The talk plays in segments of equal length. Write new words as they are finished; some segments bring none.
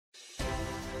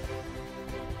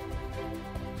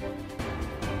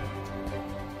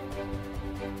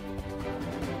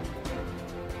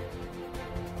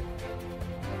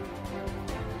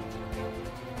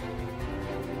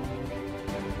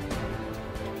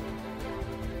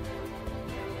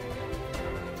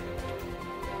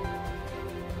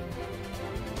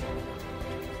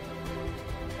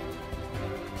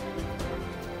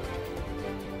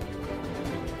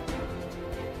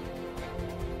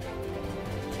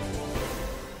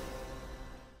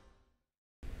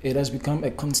It has become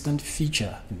a constant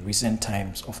feature in recent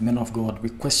times of men of God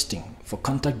requesting for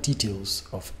contact details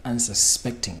of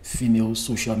unsuspecting female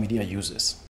social media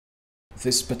users.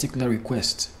 This particular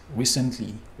request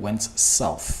recently went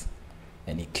south,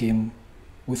 and it came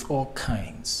with all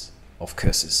kinds of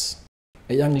curses.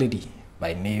 A young lady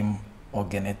by name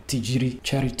Ângry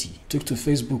Charity took to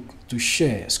Facebook to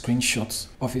share screenshots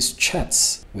of his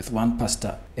chats with one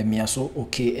pastor, Emir,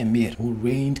 who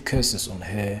rained curses on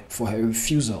her for her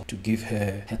refusal to give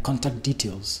her contact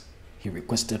details he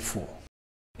requested for.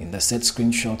 In the said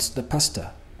screenshots, the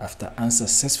pastor, after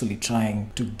unsuccessfully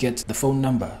trying to get the phone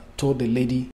number, told the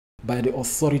lady, "By the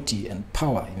authority and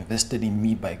power invested in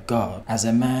me by God, as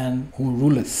a man who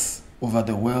ruleth over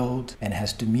the world and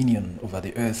has dominion over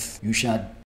the earth, you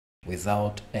shall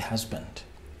without a husband,"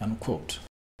 unquote.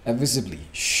 A visibly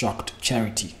shocked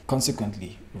Charity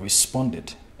consequently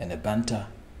responded, and a banter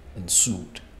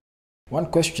ensued. One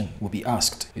question will be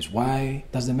asked is, why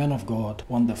does the man of God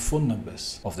want the phone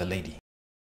numbers of the lady?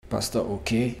 Pastor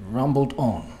OK rambled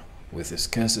on with his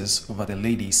curses over the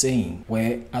lady, saying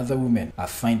where other women are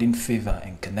finding favor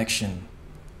and connection,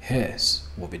 hers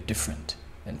will be different,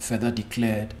 and further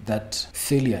declared that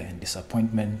failure and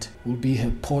disappointment will be her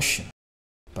portion.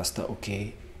 Pastor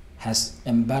OK has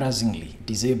embarrassingly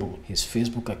disabled his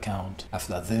Facebook account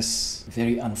after this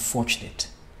very unfortunate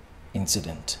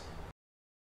incident.